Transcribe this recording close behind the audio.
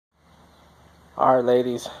Alright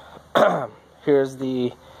ladies, here's the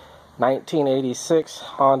 1986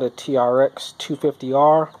 Honda Trx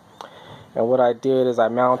 250R, and what I did is I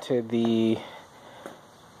mounted the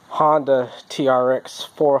Honda Trx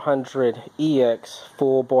 400EX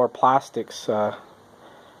full bore plastics to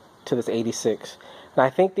this 86. And I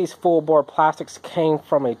think these full bore plastics came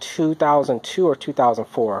from a 2002 or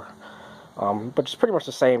 2004, but it's pretty much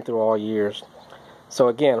the same through all years. So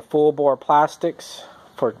again, full bore plastics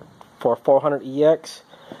for 400EX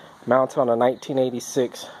mounted on a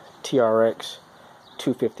 1986 Trx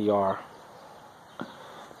 250R.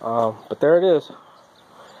 But there it is.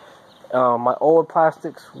 My old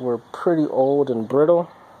plastics were pretty old and brittle,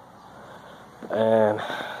 and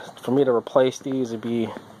for me to replace these would be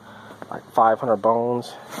like 500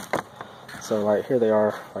 bones. So like here they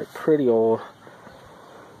are, like pretty old.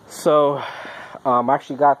 So I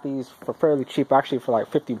actually got these for fairly cheap, actually for like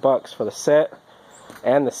 50 bucks for the set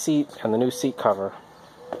and the seat and the new seat cover.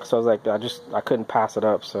 So I was like, I couldn't pass it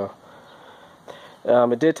up. So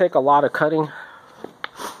it did take a lot of cutting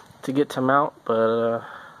to get to mount, but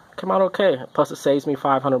it came out okay. Plus it saves me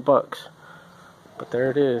 500 bucks. But there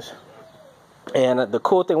it is. And the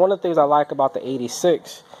cool thing, one of the things I like about the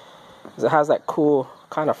 86 is it has that cool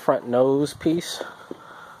kind of front nose piece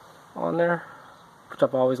on there, which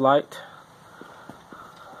I've always liked.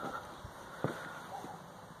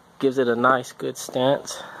 Gives it a nice, good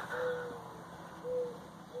stance.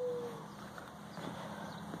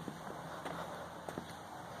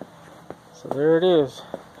 So there it is.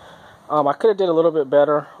 I could have did a little bit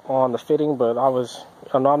better on the fitting, but I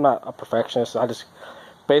know I'm not a perfectionist. I just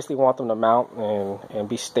basically want them to mount and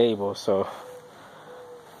be stable. So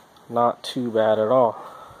not too bad at all.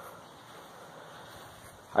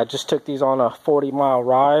 I just took these on a 40-mile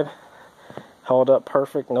ride. Held up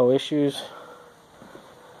perfect, no issues.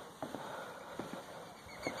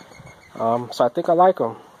 So I think I like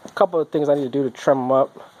them. A couple of things I need to do to trim them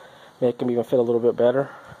up, make them even fit a little bit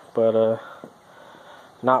better, but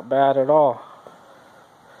not bad at all.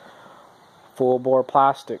 Full bore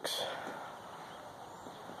plastics.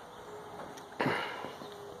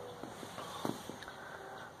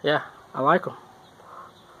 Yeah, I like them.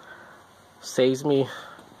 Saves me a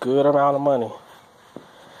good amount of money.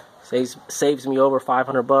 Saves me over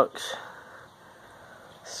 500 bucks.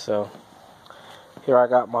 So here I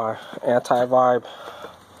got my anti-vibe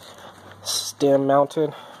stem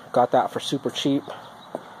mounted. Got that for super cheap,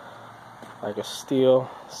 like a steal.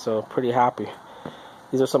 So pretty happy.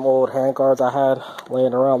 These are some old handguards I had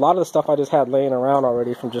laying around. A lot of the stuff I just had laying around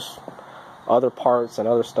already from just other parts and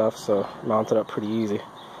other stuff, so mounted up pretty easy.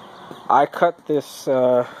 I cut this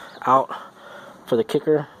out for the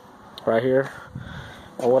kicker right here,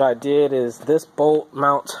 and what I did is this bolt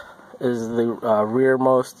mount is the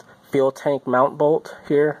rearmost fuel tank mount bolt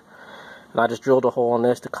here, and I just drilled a hole in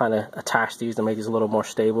this to kind of attach these to make these a little more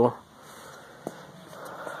stable.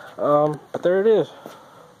 But there it is.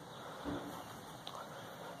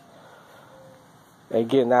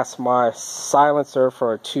 Again, that's my silencer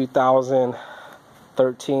for a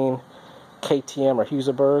 2013 KTM or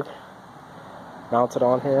Husaberg, mounted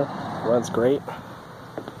on here. Runs great.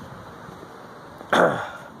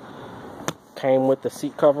 Came with the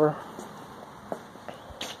seat cover.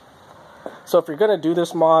 So if you're gonna do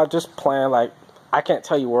this mod, just plan, like, I can't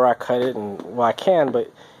tell you where I cut it, and well, I can,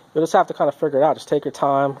 but you'll just have to kind of figure it out. Just take your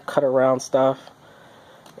time, cut around stuff,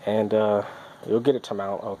 and you'll get it to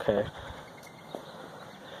mount okay.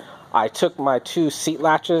 I took my two seat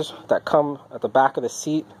latches that come at the back of the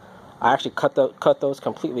seat. I actually cut those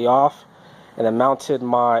completely off, and then mounted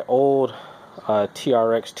my old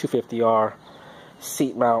Trx 250R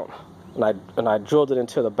seat mount, and I drilled it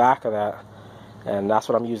into the back of that. And that's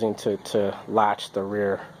what I'm using to latch the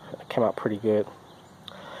rear. It came out pretty good.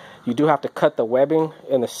 You do have to cut the webbing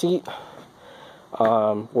in the seat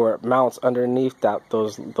where it mounts underneath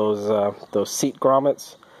those seat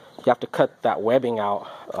grommets. You have to cut that webbing out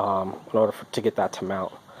in order to get that to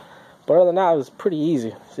mount. But other than that, it was pretty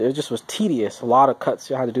easy. It just was tedious. A lot of cuts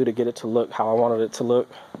you had to do to get it to look how I wanted it to look.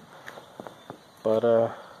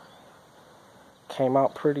 But came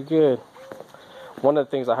out pretty good. One of the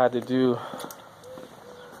things I had to do,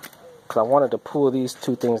 because I wanted to pull these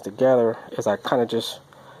two things together, is I kind of just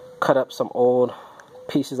cut up some old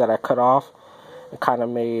pieces that I cut off and kind of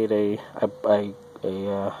made a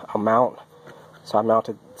mount. So I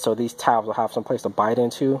mounted, so these tabs will have some place to bite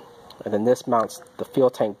into, and then this mounts the fuel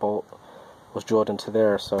tank bolt was drilled into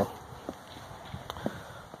there. So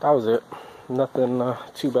that was it. Nothing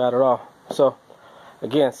too bad at all. So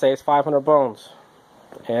again, saves 500 bones,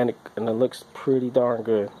 and it looks pretty darn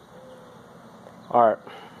good. All right.